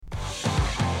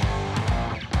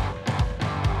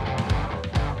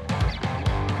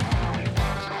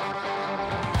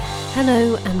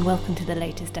Hello and welcome to the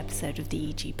latest episode of the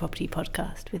EG Property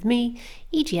Podcast with me,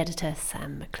 EG editor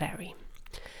Sam McClary.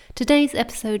 Today's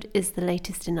episode is the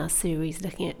latest in our series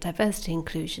looking at diversity,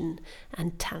 inclusion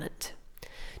and talent.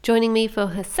 Joining me for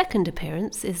her second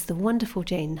appearance is the wonderful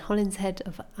Jane Hollinshead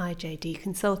of IJD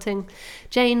Consulting.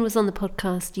 Jane was on the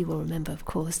podcast, you will remember of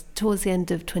course, towards the end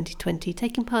of 2020,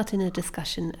 taking part in a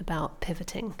discussion about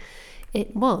pivoting.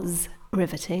 It was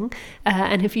riveting,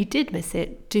 and if you did miss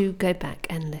it, do go back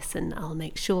and listen. I'll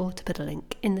make sure to put a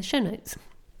link in the show notes.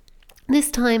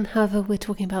 This time, however, we're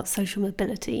talking about social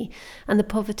mobility and the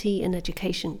poverty and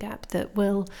education gap that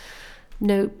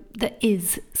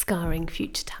is scarring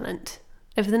future talent.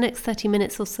 Over the next 30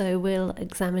 minutes or so, we'll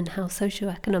examine how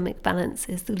socio-economic balance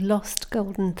is the lost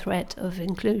golden thread of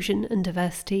inclusion and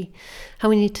diversity, how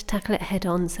we need to tackle it head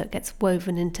on so it gets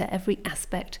woven into every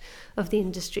aspect of the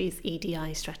industry's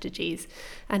EDI strategies,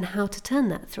 and how to turn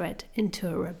that thread into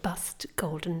a robust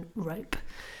golden rope.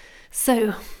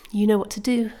 So, you know what to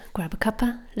do. Grab a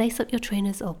cuppa, lace up your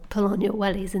trainers or pull on your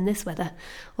wellies in this weather,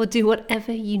 or do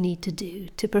whatever you need to do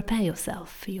to prepare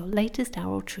yourself for your latest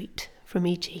oral treat from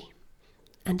EG.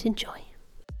 And enjoy.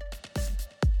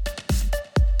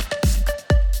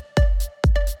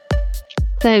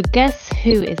 So guess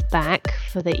who is back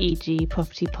for the EG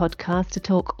Property Podcast to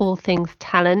talk all things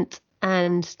talent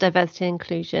and diversity and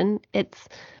inclusion. It's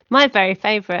my very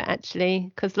favourite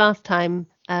actually, because last time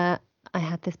I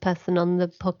had this person on the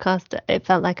podcast, it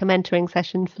felt like a mentoring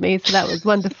session for me, so that was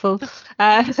wonderful.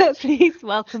 Please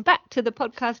welcome back to the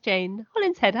podcast Jane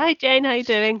Hollinshead. Hi Jane, how are you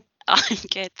doing? I'm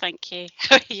good, thank you.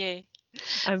 How are you?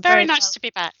 I'm very nice to be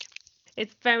back.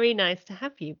 It's very nice to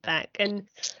have you back. And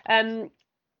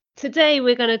today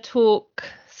we're going to talk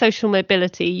social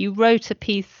mobility. You wrote a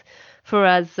piece for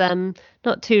us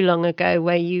not too long ago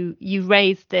where you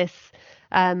raised this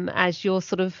as your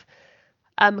sort of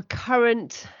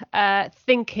current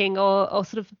thinking or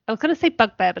sort of, I was going to say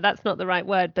bugbear, but that's not the right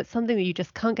word, but something that you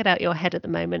just can't get out your head at the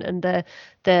moment. And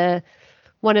I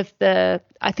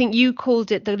think you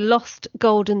called it the lost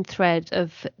golden thread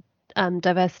of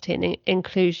diversity and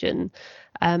inclusion,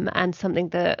 and something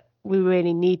that we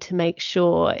really need to make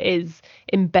sure is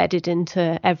embedded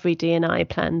into every D&I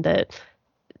plan that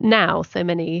now so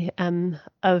many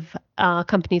of our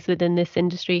companies within this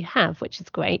industry have, which is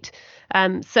great.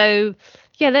 So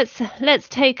yeah, let's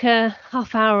take a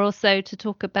half hour or so to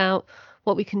talk about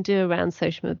what we can do around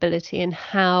social mobility and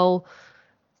how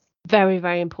very,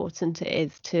 very important it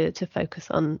is to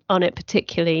focus on it,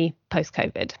 particularly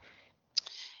post-COVID.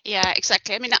 Yeah,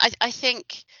 exactly. I mean, I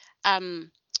think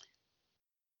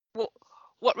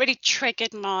what really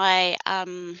triggered my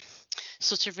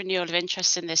sort of renewal of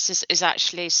interest in this is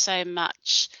actually so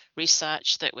much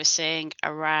research that we're seeing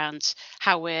around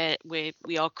how we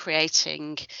are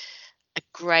creating a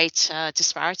greater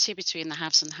disparity between the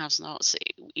haves and have-nots,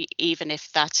 even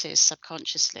if that is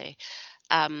subconsciously.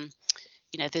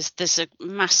 There's a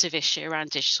massive issue around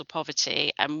digital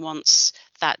poverty, and once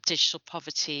that digital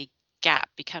poverty gap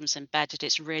becomes embedded,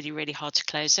 it's really, really hard to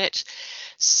close it.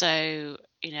 So,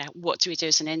 what do we do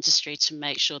as an industry to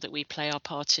make sure that we play our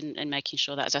part in making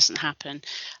sure that doesn't happen?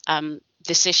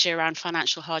 This issue around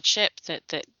financial hardship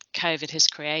that COVID has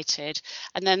created,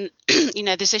 and then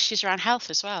there's issues around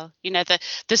health as well.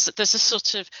 There's a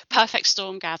sort of perfect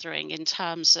storm gathering in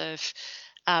terms of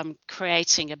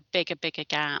creating a bigger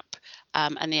gap,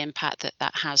 and the impact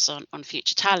that has on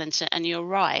future talent. And you're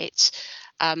right.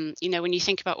 When you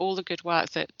think about all the good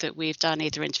work that we've done,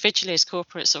 either individually as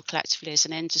corporates or collectively as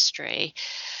an industry,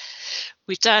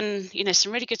 we've done,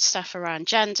 some really good stuff around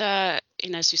gender.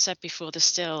 As we said before, there's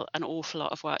still an awful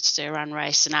lot of work to do around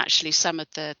race. And actually some of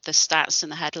the stats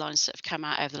and the headlines that have come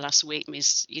out over the last week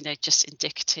is, just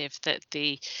indicative that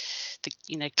the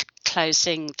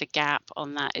closing the gap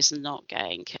on that is not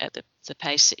going at the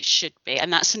pace it should be.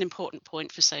 And that's an important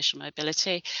point for social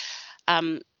mobility.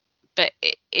 But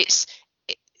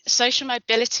social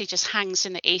mobility just hangs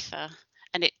in the ether,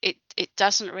 and it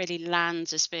doesn't really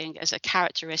land as a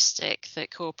characteristic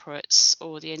that corporates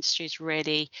or the industry is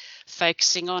really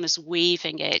focusing on, as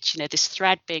weaving it, this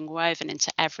thread being woven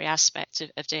into every aspect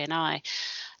of D&I.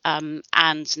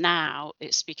 And now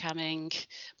it's becoming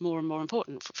more and more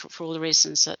important for all the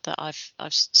reasons that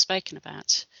I've spoken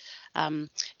about.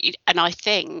 And I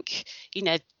think,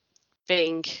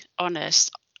 being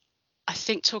honest, I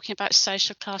think talking about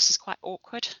social class is quite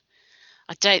awkward.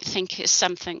 I don't think it's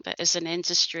something that as an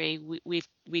industry we've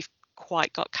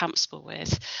quite got comfortable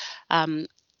with. And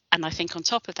I think on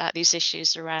top of that, these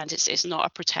issues around it's not a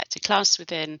protected class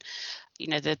within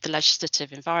the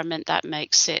legislative environment that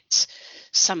makes it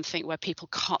something where people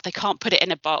can't put it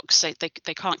in a box.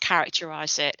 They can't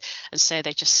characterize it, and so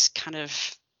they just kind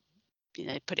of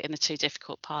put it in the too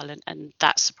difficult pile, and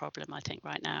that's the problem, I think,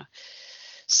 right now.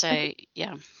 So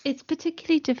yeah, it's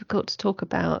particularly difficult to talk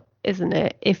about, isn't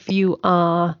it, if you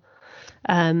are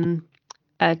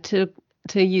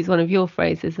to use one of your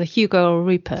phrases, a Hugo or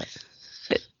Rupert,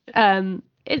 isn't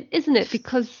it?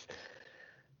 Because,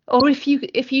 or if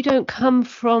you don't come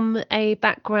from a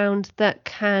background that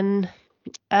can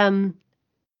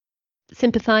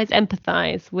sympathize,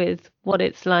 empathize with what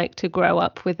it's like to grow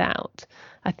up without,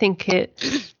 I think it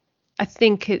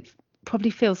probably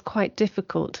feels quite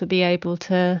difficult to be able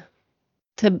to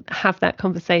have that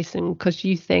conversation, because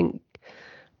you think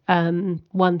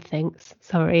one thinks,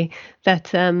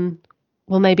 that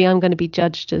well, maybe I'm going to be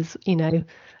judged as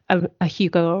a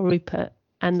Hugo or Rupert,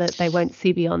 and that they won't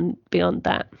see beyond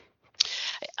that.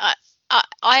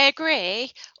 I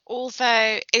agree.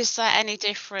 Although, is that any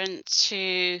different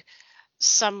to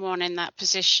someone in that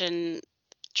position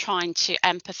trying to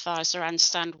empathize or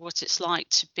understand what it's like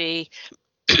to be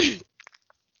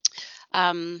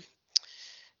a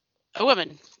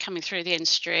woman coming through the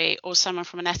industry, or someone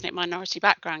from an ethnic minority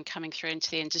background coming through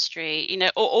into the industry?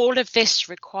 All of this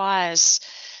requires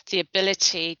the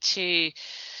ability to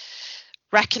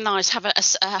recognize, have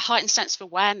a heightened sense of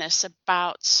awareness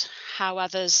about how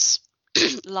others'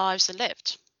 lives are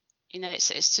lived.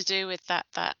 It's to do with that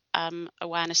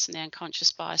awareness and the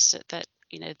unconscious bias that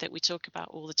we talk about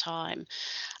all the time,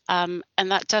 and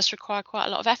that does require quite a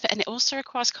lot of effort, and it also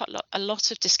requires a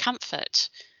lot of discomfort,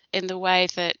 in the way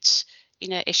that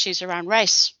issues around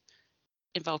race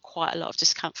involve quite a lot of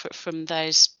discomfort from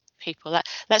those people.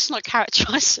 Let's not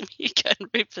characterize them Hugo and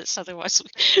Ruperts, otherwise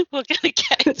we're going to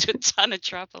get into a ton of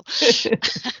trouble.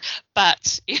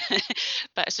 but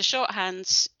as a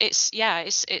shorthand,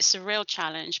 it's a real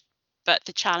challenge, but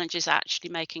the challenge is actually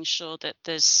making sure that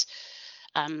there's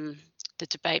the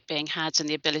debate being had and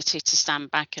the ability to stand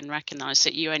back and recognize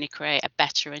that you only create a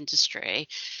better industry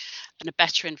and a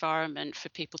better environment for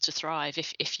people to thrive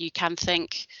if you can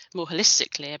think more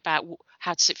holistically about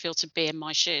how does it feel to be in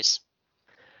my shoes.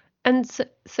 And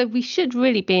so we should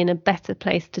really be in a better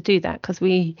place to do that, because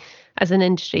we, as an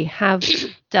industry, have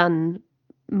done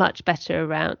much better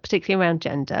particularly around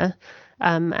gender,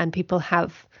 and people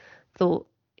have thought,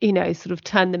 sort of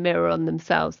turned the mirror on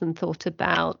themselves and thought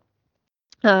about,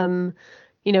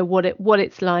 what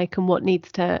it's like and what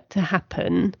needs to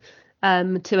happen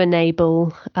to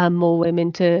enable more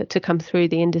women to come through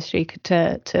the industry,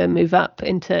 to move up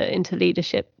into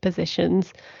leadership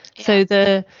positions. Yeah. So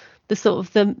the sort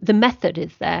of the method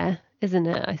is there, isn't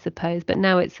it, I suppose, but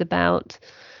now it's about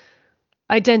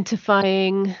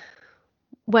identifying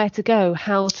where to go,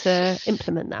 how to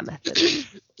implement that method.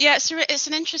 Yeah, it's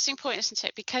an interesting point, isn't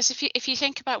it? Because if you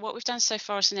think about what we've done so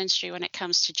far as an industry when it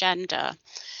comes to gender,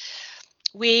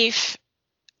 we've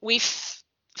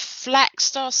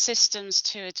flexed our systems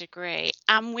to a degree,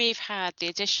 and we've had the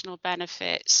additional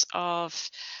benefits of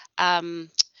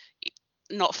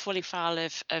not falling foul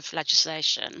of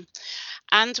legislation.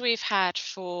 And we've had,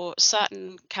 for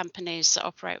certain companies that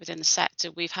operate within the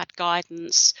sector, we've had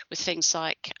guidance with things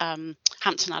like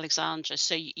Hampton Alexandra.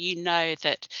 So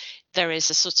that there is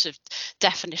a sort of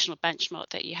definitional benchmark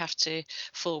that you have to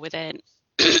fall within.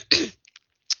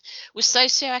 With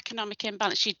socioeconomic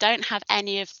imbalance, you don't have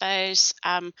any of those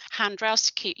handrails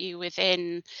to keep you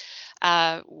within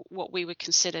what we would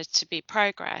consider to be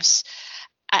progress.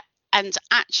 And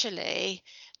actually,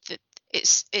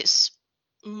 it's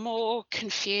more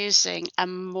confusing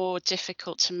and more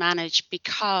difficult to manage,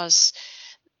 because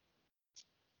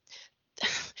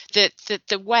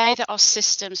the way that our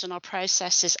systems and our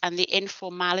processes and the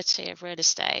informality of real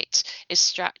estate is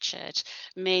structured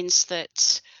means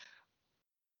that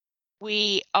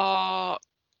we are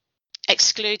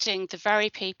excluding the very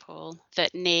people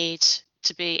that need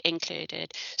to be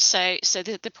included. So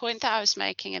the point that I was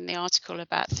making in the article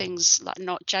about things like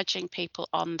not judging people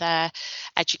on their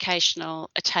educational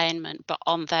attainment but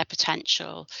on their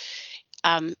potential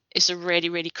is a really,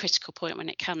 really critical point when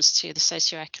it comes to the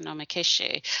socioeconomic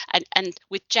issue. And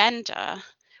with gender,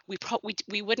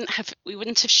 we wouldn't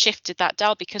have shifted that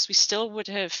dial, because we still would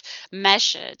have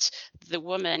measured the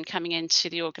woman coming into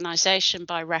the organisation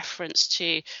by reference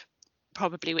to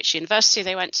probably which university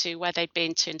they went to, where they'd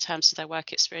been to in terms of their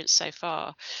work experience so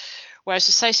far. Whereas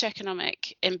with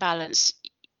socioeconomic imbalance,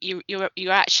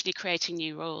 you're actually creating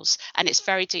new rules, and it's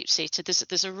very deep-seated.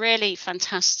 There's a really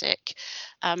fantastic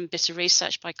bit of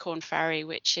research by Korn Ferry,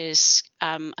 which is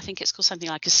I think it's called something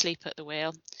like Asleep at the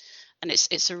Wheel. and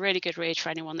it's a really good read for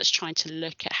anyone that's trying to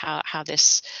look at how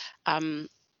this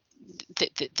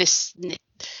this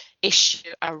issue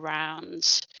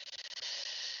around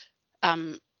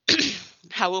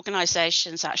how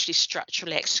organisations actually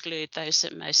structurally exclude those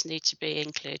that most need to be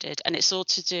included. And it's all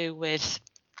to do with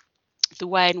the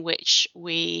way in which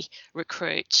we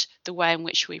recruit, the way in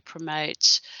which we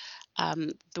promote,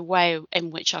 the way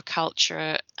in which our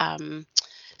culture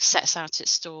sets out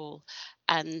its stall,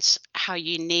 and how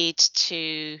you need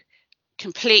to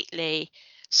completely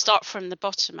start from the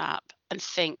bottom up and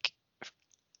think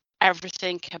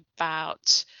everything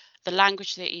about the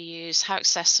language that you use, how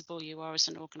accessible you are as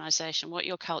an organisation, what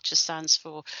your culture stands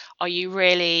for. Are you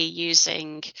really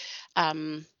using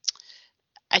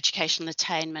educational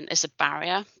attainment as a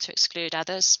barrier to exclude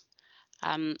others?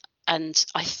 And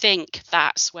I think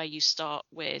that's where you start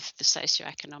with the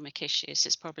socioeconomic issues.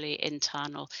 It's probably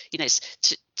internal.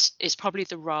 It's probably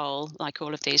the role, like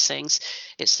all of these things,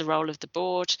 it's the role of the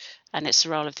board and it's the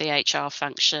role of the HR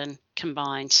function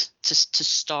combined to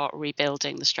start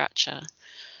rebuilding the structure.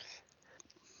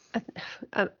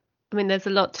 I mean, there's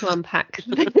a lot to unpack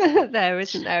there,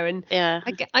 isn't there? And yeah,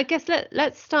 I guess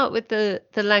let's start with the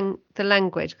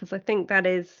language, because I think that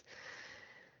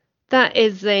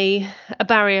is a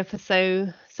barrier for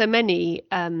so many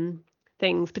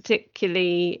things,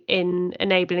 particularly in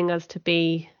enabling us to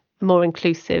be a more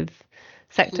inclusive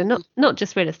sector. Not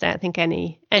just real estate, I think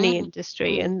any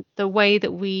industry, and the way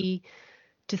that we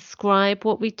describe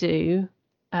what we do,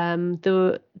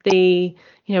 the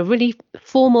really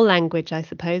formal language, I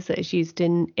suppose, that is used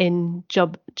in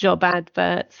job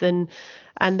adverts and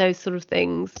those sort of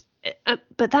things.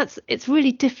 But it's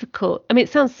really difficult. I mean, it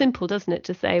sounds simple, doesn't it,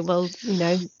 to say, well,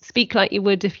 speak like you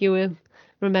would if you were,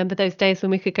 remember those days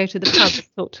when we could go to the pub and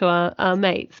talk to our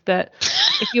mates. But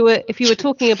if you were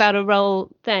talking about a role,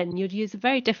 then you'd use a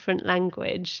very different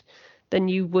language than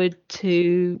you would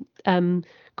to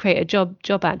create a job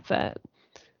advert.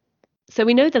 So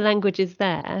we know the language is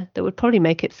there that would probably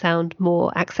make it sound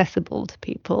more accessible to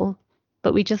people,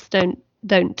 but we just don't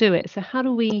do it. So how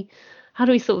do we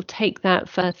sort of take that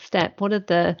first step? What are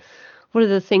the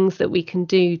things that we can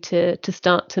do to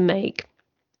start to make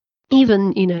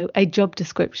even a job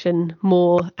description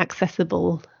more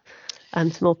accessible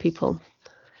to more people?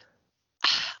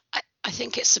 I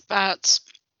think it's about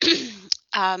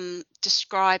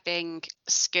describing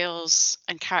skills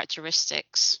and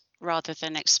characteristics rather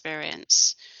than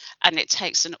experience, and it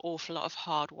takes an awful lot of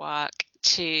hard work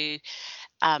to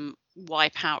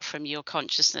wipe out from your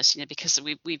consciousness, because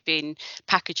we've been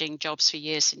packaging jobs for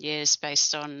years and years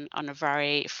based on a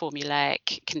very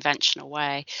formulaic, conventional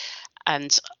way.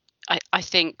 And I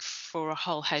think for a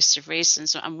whole host of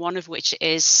reasons, and one of which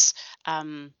is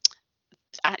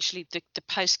actually the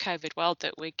post-COVID world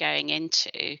that we're going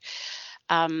into,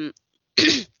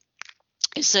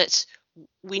 is that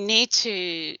we need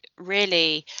to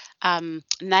really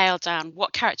nail down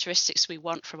what characteristics we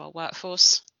want from our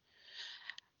workforce.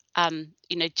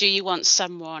 Do you want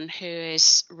someone who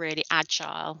is really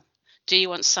agile? Do you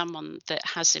want someone that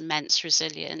has immense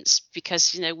resilience?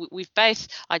 Because we've both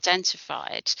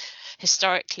identified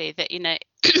historically that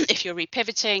if you're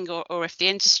repivoting or if the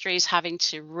industry is having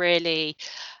to really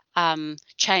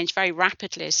change very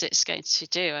rapidly, as it's going to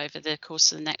do over the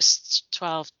course of the next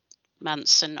 12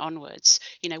 months and onwards,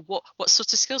 what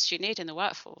sort of skills do you need in the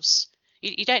workforce?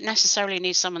 You don't necessarily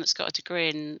need someone that's got a degree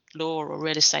in law or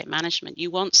real estate management.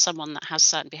 You want someone that has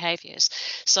certain behaviours.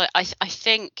 So I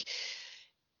think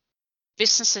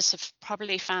businesses have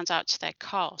probably found out to their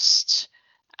cost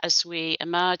as we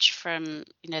emerge from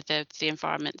the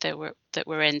environment that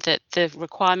we're in, that the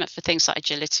requirement for things like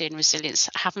agility and resilience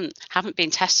haven't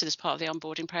been tested as part of the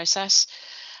onboarding process.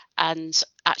 And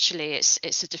actually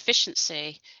it's a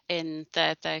deficiency in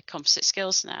their composite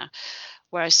skills now.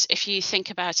 Whereas if you think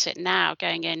about it now,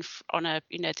 going in on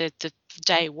the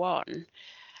day one,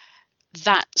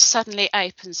 that suddenly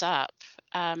opens up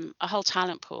a whole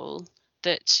talent pool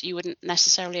that you wouldn't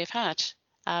necessarily have had.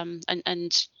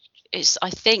 And I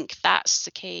think that's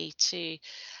the key to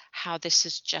how this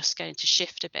is just going to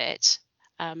shift a bit.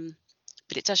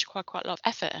 But it does require quite a lot of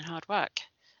effort and hard work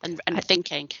and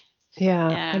thinking.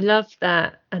 Yeah, I love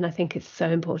that. And I think it's so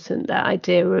important, that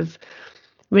idea of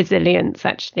resilience,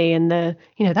 actually, and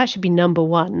that should be number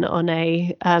one on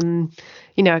a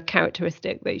a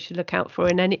characteristic that you should look out for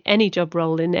in any job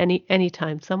role in any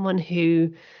time. Someone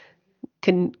who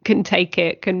can take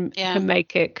it, can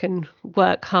make it, can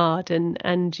work hard, and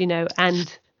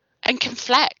can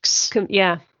flex.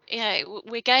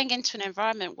 We're going into an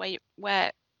environment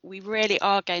where we really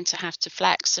are going to have to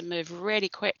flex and move really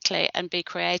quickly and be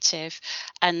creative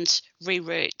and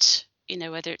reroute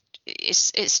whether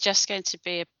it's just going to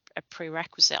be a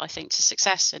prerequisite, I think, to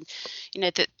success. And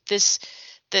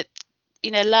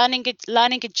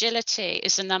learning agility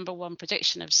is the number one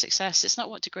prediction of success. It's not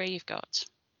what degree you've got.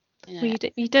 Well,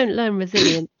 you don't learn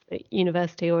resilience at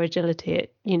university or agility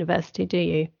at university, do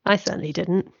you? I certainly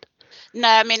didn't. No,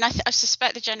 I mean, I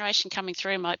suspect the generation coming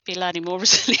through might be learning more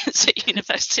resilience at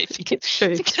university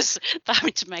because they're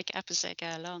having to make it up as they go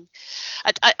along.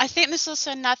 I think there's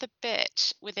also another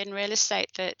bit within real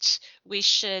estate that we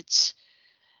should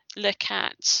look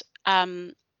at,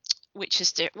 which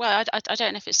is well, I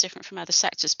don't know if it's different from other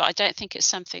sectors, but I don't think it's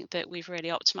something that we've really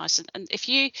optimized. And if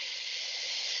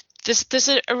there's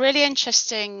a really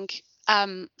interesting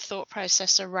thought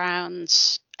process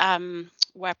around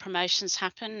where promotions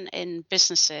happen in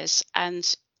businesses,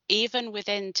 and even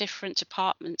within different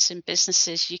departments in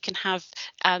businesses, you can have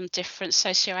different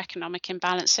socioeconomic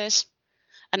imbalances.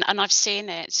 And I've seen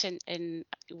it in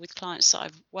with clients that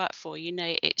I've worked for.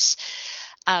 It's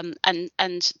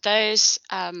and those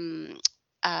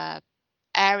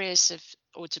areas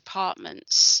or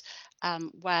departments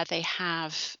where they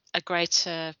have a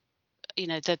greater,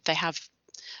 that they have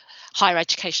higher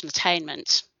educational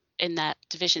attainment in that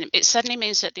division, it suddenly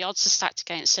means that the odds are stacked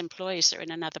against employees that are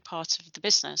in another part of the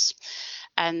business.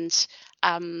 And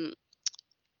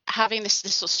having this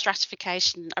sort of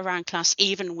stratification around class,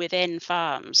 even within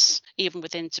firms, even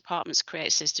within departments,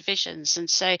 creates those divisions. And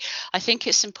so I think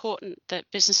it's important that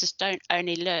businesses don't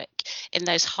only look in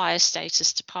those higher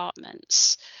status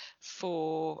departments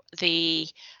for the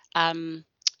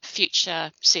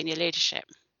future senior leadership.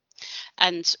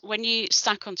 And when you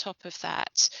stack on top of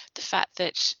that the fact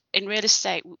that in real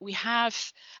estate we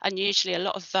have unusually a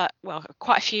lot of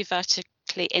quite a few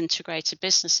vertically integrated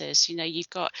businesses. You've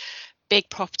got big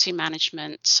property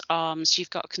management arms,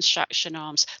 you've got construction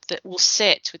arms that will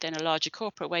sit within a larger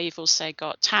corporate, where you've also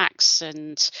got tax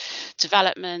and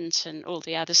development and all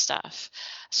the other stuff,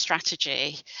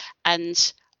 strategy.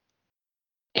 And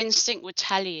instinct would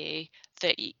tell you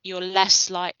that you're less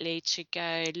likely to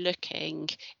go looking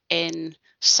in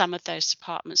some of those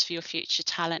departments for your future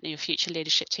talent and your future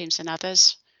leadership teams than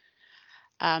others.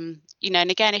 And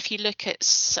again, if you look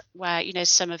at where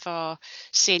some of our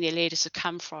senior leaders have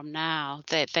come from now,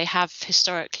 they have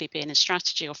historically been in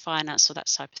strategy or finance or that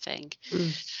type of thing.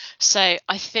 So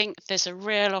I think there's a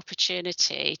real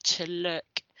opportunity to look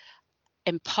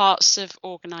in parts of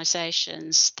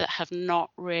organisations that have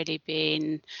not really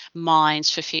been mined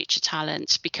for future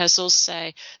talent, because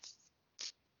also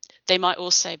they might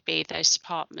also be those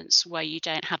departments where you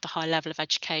don't have the high level of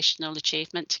educational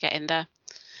achievement to get in there.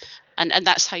 And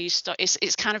that's how you start.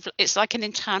 It's like an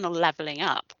internal levelling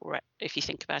up, if you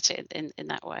think about it in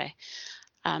that way.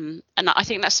 And I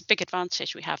think that's a big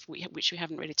advantage we have, which we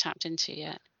haven't really tapped into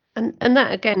yet. And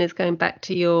that again is going back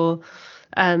to your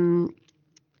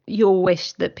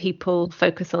wish that people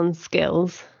focus on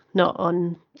skills, not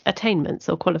on attainments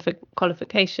or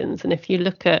qualifications. And if you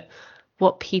look at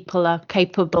what people are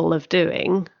capable of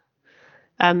doing,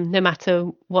 no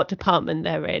matter what department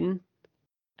they're in,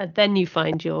 and then you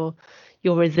find your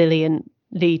resilient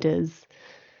leaders,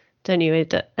 don't you?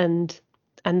 And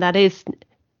that is,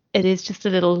 it is just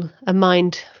a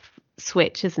mind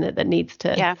switch, isn't it, that needs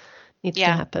to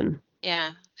happen.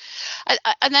 Yeah.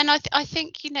 And then I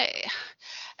think,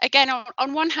 again,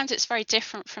 on one hand, it's very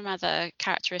different from other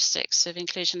characteristics of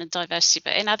inclusion and diversity,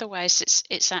 but in other ways,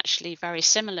 it's actually very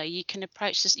similar. You can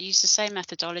use the same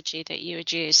methodology that you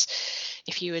would use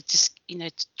if you were just,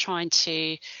 trying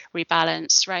to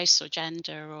rebalance race or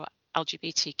gender or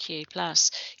LGBTQ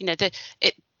plus.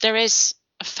 There is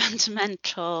a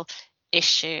fundamental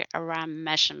issue around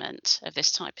measurement of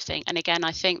this type of thing. And again,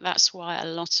 I think that's why a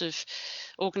lot of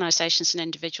organisations and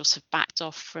individuals have backed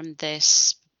off from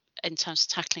this in terms of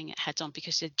tackling it head on,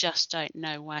 because they just don't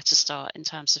know where to start in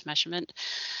terms of measurement.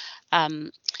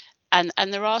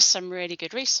 And there are some really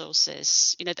good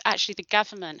resources. Actually the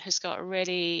government has got a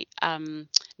really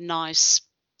nice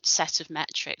set of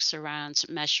metrics around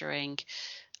measuring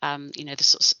the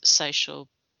sort of social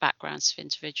backgrounds of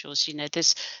individuals.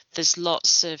 There's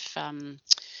lots of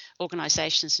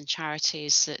organisations and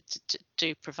charities that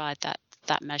do provide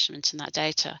that measurement and that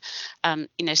data.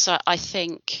 So I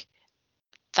think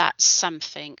that's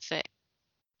something that,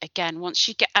 again, once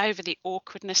you get over the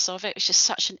awkwardness of it, which is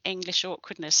such an English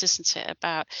awkwardness, isn't it,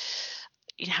 about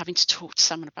having to talk to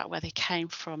someone about where they came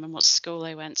from and what school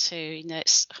they went to,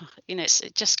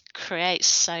 it just creates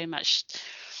so much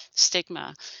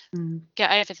stigma.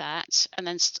 Get over that, and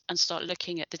then start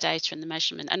looking at the data and the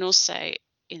measurement. And also,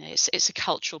 it's a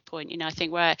cultural point. I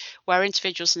think where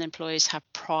individuals and employees have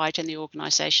pride in the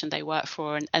organisation they work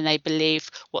for, and they believe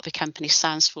what the company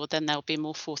stands for, then they'll be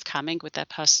more forthcoming with their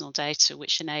personal data,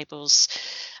 which enables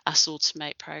us all to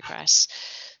make progress.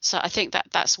 So I think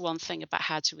that's one thing about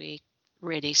how do we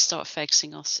really start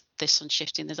focusing on this, on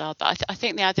shifting the dial. But I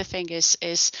think the other thing is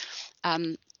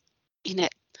I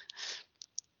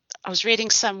was reading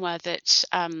somewhere that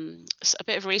a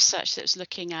bit of research that was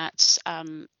looking at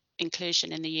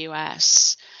inclusion in the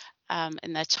US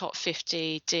in their top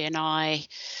 50 D&I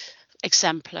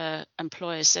exemplar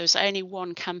employers. There was only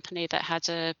one company that had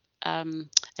a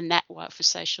network for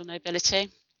social mobility,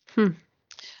 and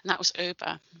that was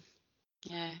Uber.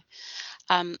 Yeah.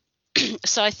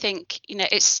 So I think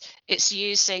it's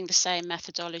using the same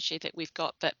methodology that we've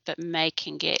got, but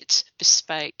making it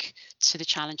bespoke to the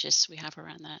challenges we have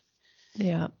around that.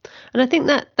 Yeah, and I think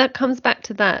that comes back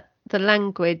to the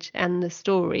language and the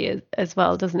story as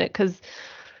well, doesn't it? Because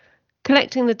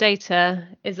collecting the data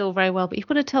is all very well, but you've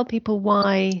got to tell people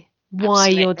why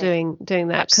Absolutely. you're doing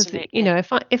that. Because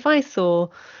if I saw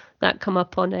that come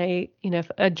up on a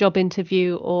job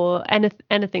interview or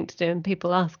anything to do, and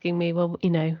people asking me, well,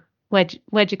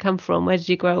 where'd you come from? Where did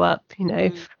you grow up?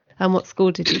 And what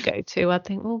school did you go to? I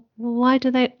think, well,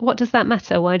 what does that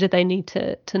matter? Why do they need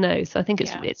to know? So I think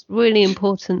it's really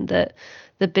important that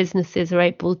the businesses are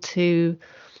able to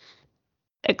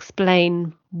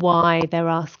explain why they're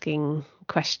asking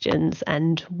questions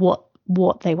and what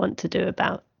they want to do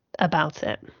about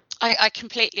it. I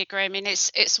completely agree. I mean,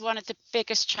 it's one of the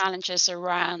biggest challenges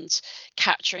around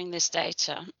capturing this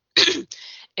data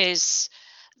is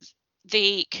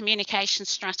the communication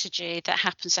strategy that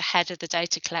happens ahead of the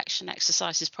data collection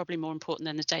exercise is probably more important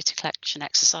than the data collection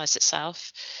exercise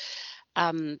itself.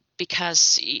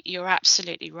 Because you're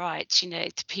absolutely right.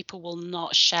 People will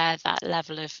not share that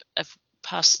level of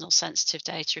personal sensitive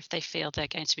data if they feel they're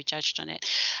going to be judged on it.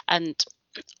 And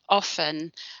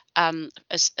often,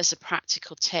 as a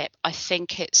practical tip, I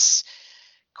think it's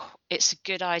a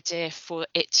good idea for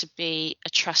it to be a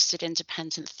trusted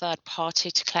independent third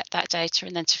party to collect that data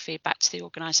and then to feed back to the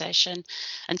organisation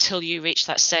until you reach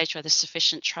that stage where there's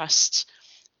sufficient trust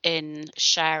in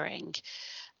sharing.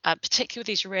 Particularly with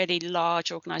these really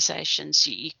large organisations,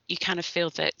 you kind of feel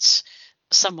that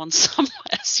someone somewhere,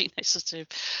 sort of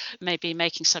maybe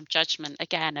making some judgment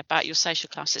again about your social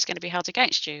class is going to be held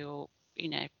against you, or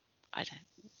I don't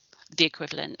the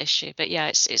equivalent issue. But yeah,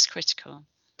 it's critical.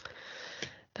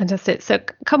 Fantastic. So a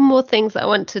couple more things that I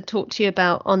want to talk to you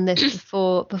about on this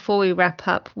before we wrap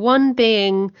up. One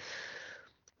being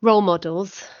role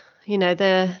models.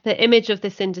 The image of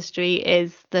this industry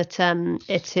is that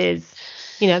it is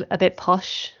a bit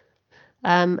posh,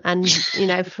 and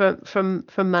from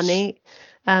money.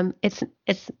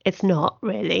 It's not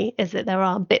really, is it? There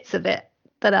are bits of it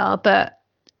that are, but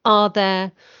are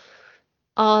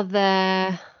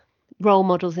there role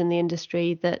models in the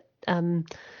industry that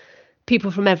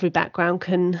people from every background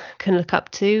can look up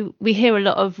to? We hear a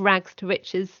lot of rags to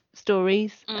riches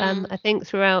stories, I think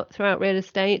throughout real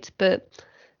estate, but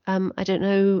I don't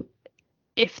know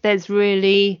if there's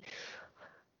really,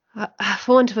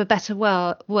 for want of a better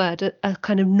word, a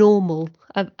kind of normal.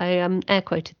 I air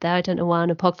quoted there. I don't know why on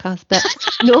a podcast, but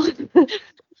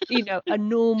a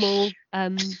normal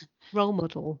role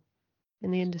model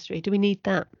in the industry. Do we need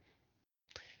that?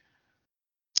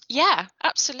 Yeah,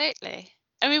 absolutely.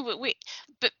 I mean,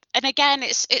 and again,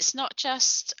 it's not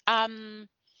just the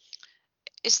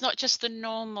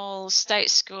normal state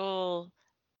school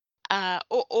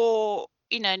or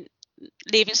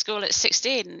leaving school at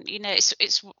 16.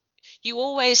 It's you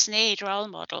always need role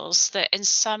models that in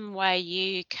some way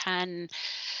you can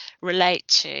relate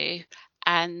to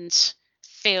and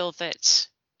feel that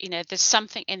there's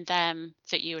something in them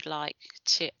that you would like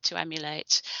to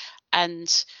emulate.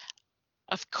 And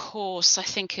of course, I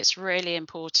think it's really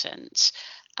important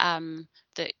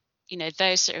that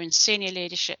those that are in senior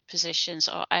leadership positions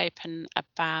are open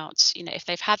about if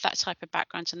they've had that type of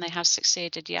background and they have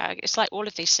succeeded. Yeah, it's like all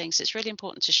of these things. It's really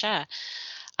important to share.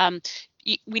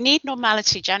 We need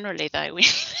normality generally, though.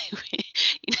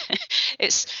 I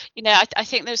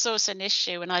think there's also an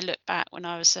issue when I look back when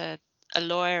I was a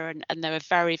lawyer and there were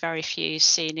very, very few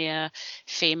senior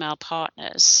female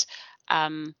partners.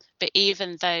 But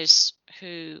even those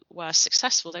who were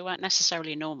successful, they weren't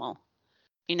necessarily normal.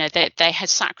 They had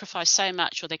sacrificed so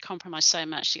much or they compromised so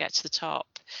much to get to the top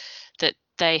that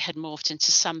they had morphed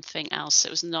into something else.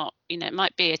 It was not, it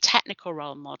might be a technical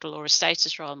role model or a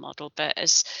status role model, but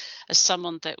as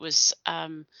someone that was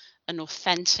an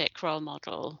authentic role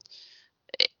model,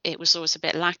 it was always a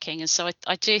bit lacking. And so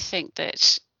I do think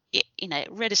that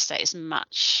real estate is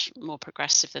much more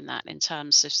progressive than that in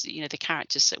terms of the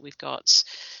characters that we've got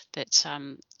that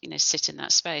sit in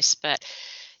that space. But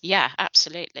yeah,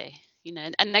 absolutely.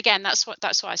 And again, that's what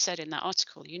I said in that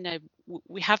article.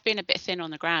 We have been a bit thin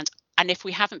on the ground, and if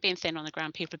we haven't been thin on the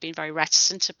ground, people have been very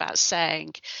reticent about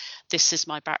saying, this is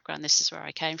my background, this is where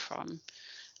I came from.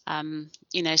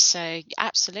 So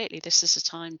absolutely, this is a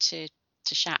time to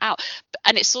shout out.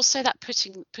 And it's also that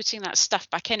putting that stuff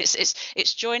back in.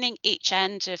 It's joining each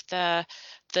end of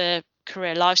the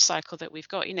career life cycle that we've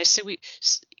got. So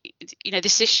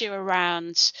this issue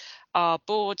around our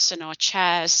boards and our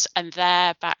chairs and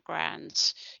their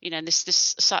background. And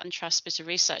this Sutton Trust bit of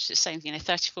research that's saying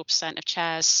 34% of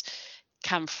chairs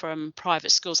come from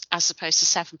private schools as opposed to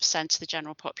 7% of the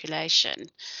general population.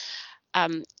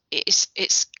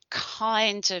 It's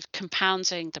kind of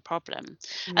compounding the problem.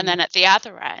 And then at the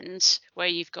other end, where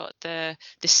you've got the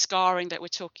scarring that we're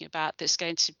talking about, that's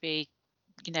going to be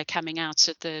coming out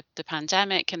of the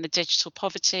pandemic, and the digital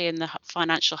poverty and the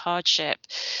financial hardship,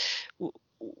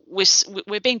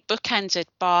 we're being bookended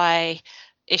by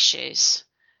issues.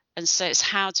 And so it's,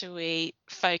 how do we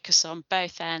focus on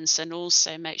both ends and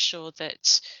also make sure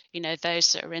that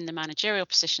those that are in the managerial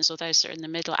positions or those that are in the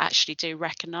middle actually do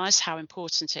recognise how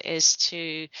important it is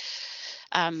to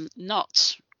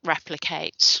not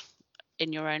replicate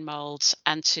in your own mould,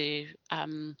 and to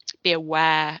be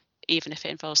aware, even if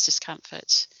it involves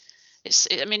discomfort. It's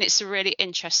a really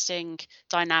interesting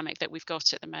dynamic that we've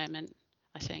got at the moment,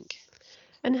 I think.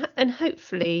 And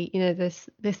hopefully,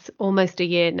 this almost a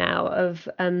year now of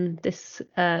this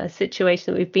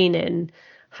situation that we've been in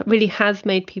really has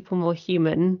made people more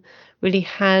human, really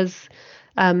has,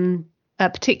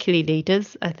 particularly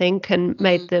leaders, I think, and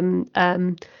made them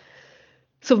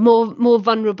sort of more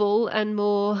vulnerable and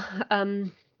more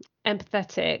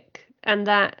empathetic, and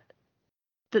that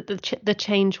the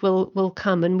change will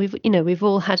come. And we've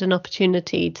all had an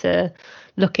opportunity to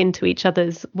look into each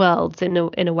other's worlds in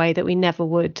a way that we never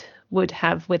would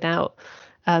have without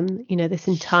this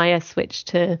entire switch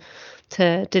to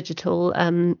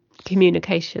digital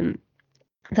communication.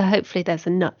 So hopefully there's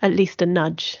at least a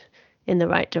nudge in the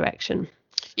right direction.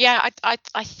 Yeah,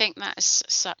 I think that's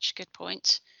such a good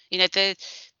point.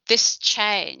 This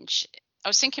change, I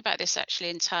was thinking about this actually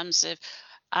in terms of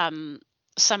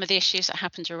some of the issues that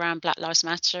happened around Black Lives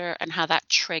Matter, and how that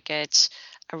triggered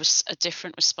a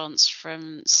different response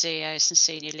from CEOs and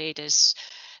senior leaders,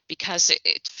 because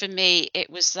for me it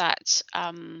was that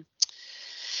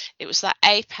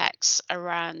apex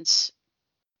around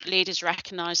leaders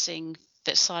recognizing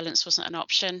that silence wasn't an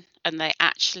option, and they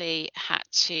actually had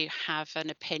to have an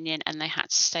opinion, and they had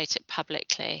to state it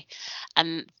publicly.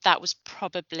 And that was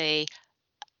probably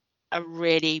a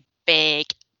really big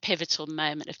pivotal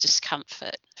moment of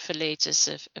discomfort for leaders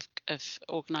of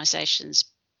organizations,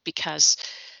 because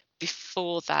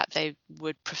before that they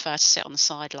would prefer to sit on the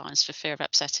sidelines for fear of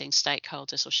upsetting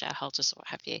stakeholders or shareholders or what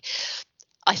have you.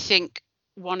 I think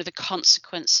one of the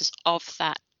consequences of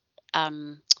that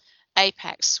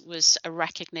apex was a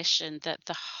recognition that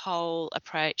the whole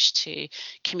approach to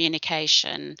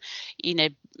communication,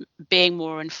 being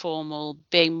more informal,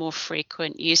 being more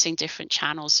frequent, using different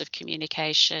channels of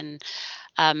communication,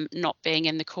 not being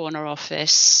in the corner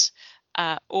office,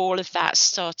 all of that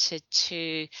started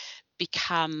to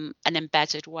become an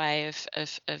embedded way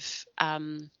of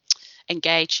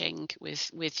engaging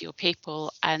with your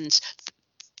people. And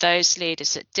those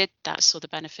leaders that did that saw the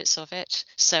benefits of it.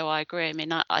 So I agree.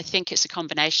 I think it's a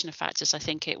combination of factors. I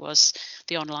think it was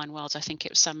the online world. I think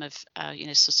it was some of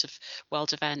sort of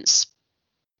world events.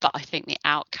 But I think the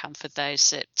outcome for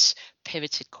those that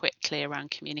pivoted quickly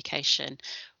around communication,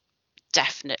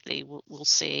 definitely we'll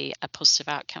see a positive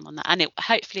outcome on that, and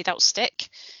hopefully that will stick.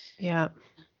 Yeah,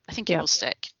 I think it will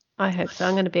stick. I hope so.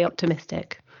 I'm going to be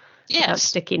optimistic. Yes. About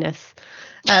stickiness.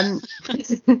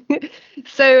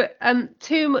 So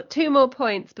two more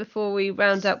points before we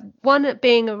round up. One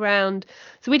being around,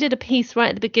 so we did a piece right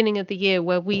at the beginning of the year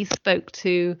where we spoke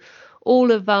to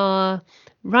all of our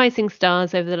rising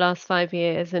stars over the last 5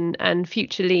 years and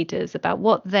future leaders about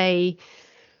what their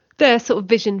sort of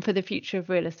vision for the future of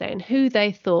real estate, and who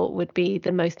they thought would be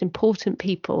the most important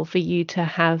people for you to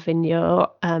have in your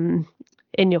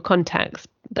contacts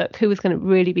book, who was going to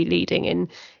really be leading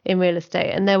in real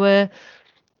estate. And there were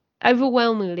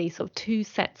overwhelmingly sort of two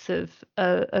sets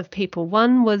of people.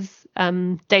 One was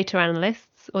data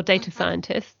analysts or data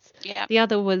scientists. Yeah. The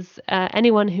other was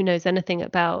anyone who knows anything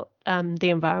about the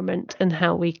environment and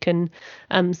how we can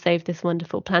save this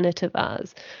wonderful planet of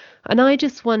ours. And I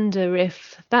just wonder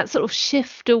if that sort of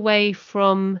shift away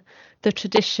from the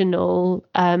traditional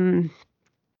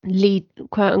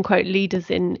quote unquote leaders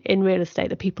in real estate,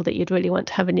 the people that you'd really want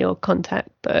to have in your contact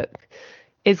book,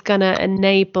 is going to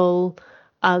enable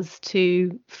us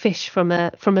to fish from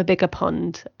a bigger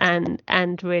pond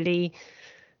and really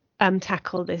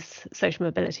tackle this social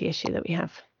mobility issue that we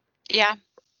have. Yeah,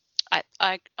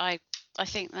 I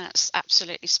think that's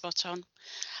absolutely spot on.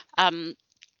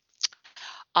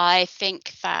 I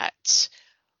think that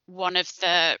one of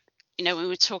the, when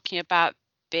we're talking about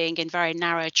being in very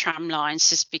narrow tram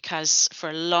lines, is because for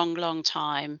a long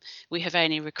time we have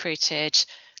only recruited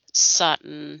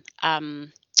certain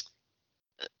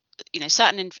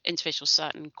certain individuals,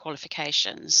 certain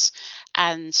qualifications.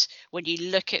 And when you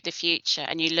look at the future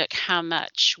and you look how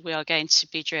much we are going to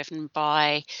be driven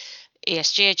by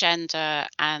ESG agenda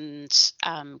and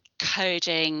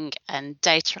coding and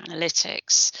data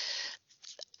analytics,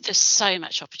 there's so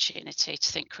much opportunity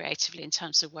to think creatively in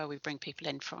terms of where we bring people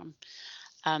in from.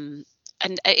 And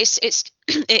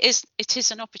it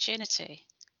is an opportunity.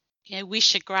 We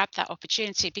should grab that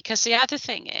opportunity, because the other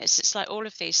thing is, it's like all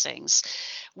of these things,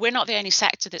 we're not the only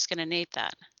sector that's going to need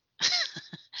that.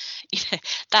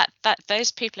 that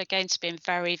those people are going to be in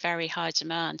very, very high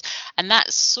demand. And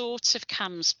that sort of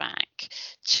comes back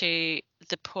to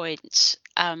the point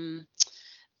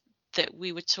that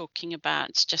we were talking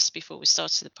about just before we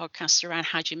started the podcast around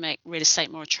how do you make real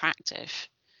estate more attractive,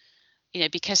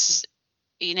 because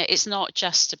it's not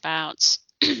just about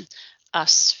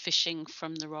us fishing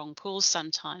from the wrong pool.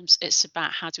 Sometimes it's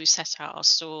about how do we set out our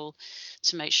stall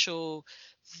to make sure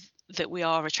that we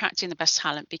are attracting the best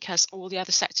talent, because all the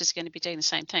other sectors are going to be doing the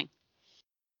same thing.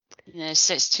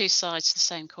 So it's two sides of the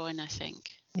same coin, I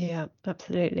think. Yeah,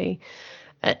 absolutely.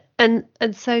 And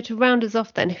so to round us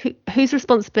off then, whose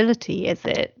responsibility is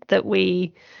it that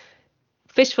we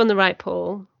fish from the right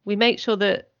pool, we make sure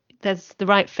that there's the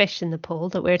right fish in the pool,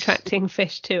 that we're attracting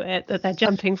fish to it, that they're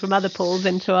jumping from other pools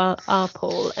into our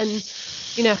pool, and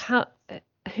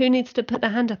who needs to put their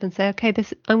hand up and say, okay,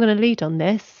 I'm going to lead on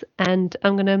this and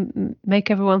I'm going to make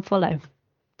everyone follow?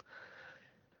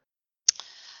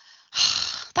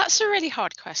 That's a really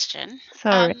hard question.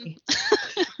 Sorry.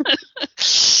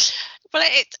 Well,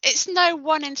 it's no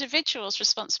one individual's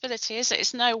responsibility, is it?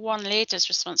 It's no one leader's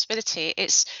responsibility.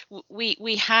 It's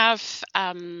we have.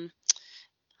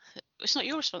 It's not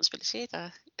your responsibility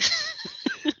either.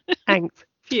 Thanks.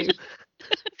 Phew.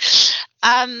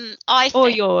 I think, or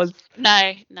yours.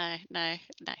 No.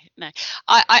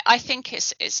 I think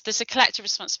it's there's a collective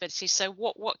responsibility. So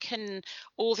what can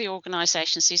all the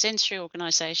organisations, these industry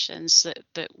organisations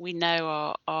that we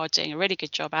know are doing a really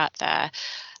good job out there,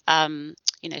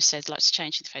 so like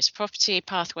changing the face of property,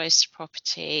 pathways to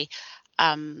property,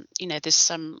 there's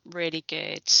some really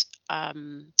good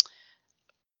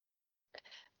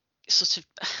sort of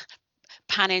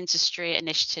pan-industry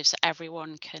initiatives that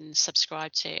everyone can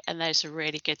subscribe to, and those are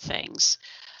really good things.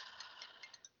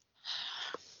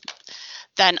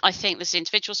 Then I think there's the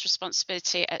individual's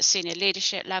responsibility at senior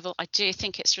leadership level. I do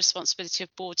think it's the responsibility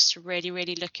of boards to really,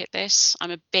 really look at this.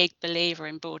 I'm a big believer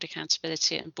in board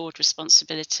accountability and board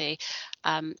responsibility.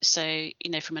 So,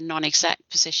 from a non-exec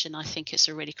position, I think it's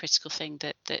a really critical thing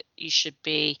that you should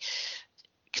be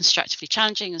constructively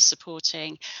challenging and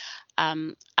supporting.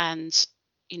 And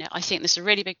I think there's a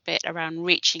really big bit around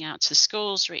reaching out to the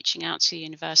schools, reaching out to the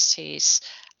universities,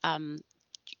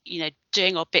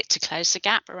 doing our bit to close the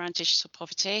gap around digital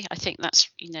poverty. I think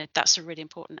that's a really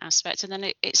important aspect. And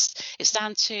then it's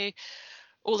down to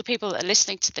all the people that are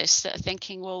listening to this that are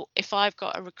thinking, well, if I've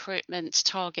got a recruitment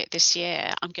target this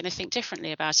year, I'm going to think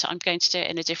differently about it. I'm going to do it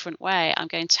in a different way. I'm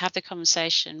going to have the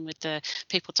conversation with the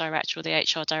people director or the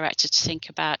HR director to think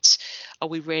about, are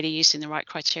we really using the right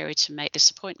criteria to make this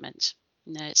appointment?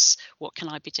 It's what can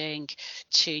I be doing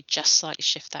to just slightly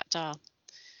shift that dial.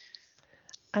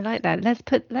 I like that. Let's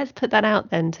put that out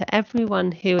then to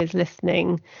everyone who is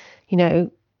listening.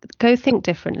 Go think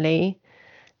differently.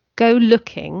 Go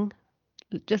looking.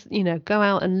 Just go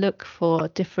out and look for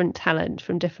different talent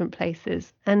from different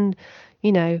places, and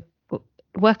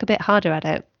work a bit harder at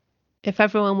it. If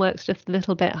everyone works just a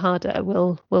little bit harder,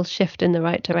 we'll shift in the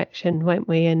right direction, won't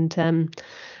we? And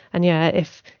yeah,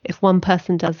 if one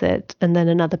person does it and then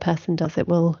another person does it,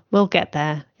 we'll get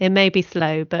there. It may be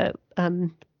slow, but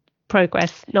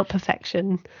progress, not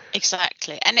perfection.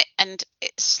 Exactly. And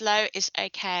slow is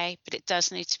okay, but it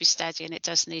does need to be steady, and it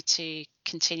does need to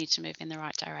continue to move in the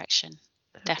right direction.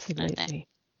 Definitely.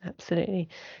 Absolutely.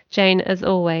 Jane, as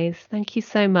always, thank you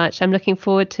so much. I'm looking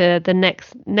forward to the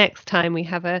next time we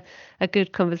have a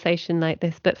good conversation like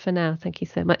this. But for now, thank you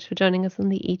so much for joining us on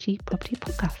the EG Property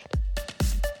Podcast.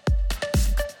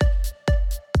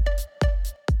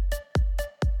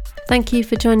 Thank you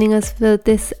for joining us for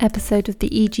this episode of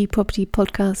the EG Property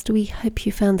Podcast. We hope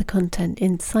you found the content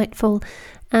insightful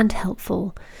and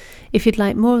helpful. If you'd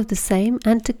like more of the same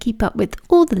and to keep up with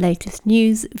all the latest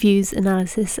news, views,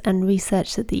 analysis and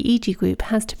research that the EG Group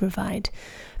has to provide,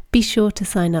 be sure to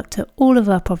sign up to all of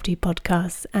our property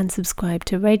podcasts and subscribe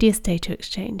to Radius Data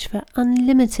Exchange for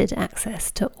unlimited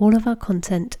access to all of our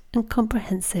content and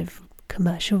comprehensive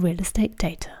commercial real estate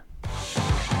data.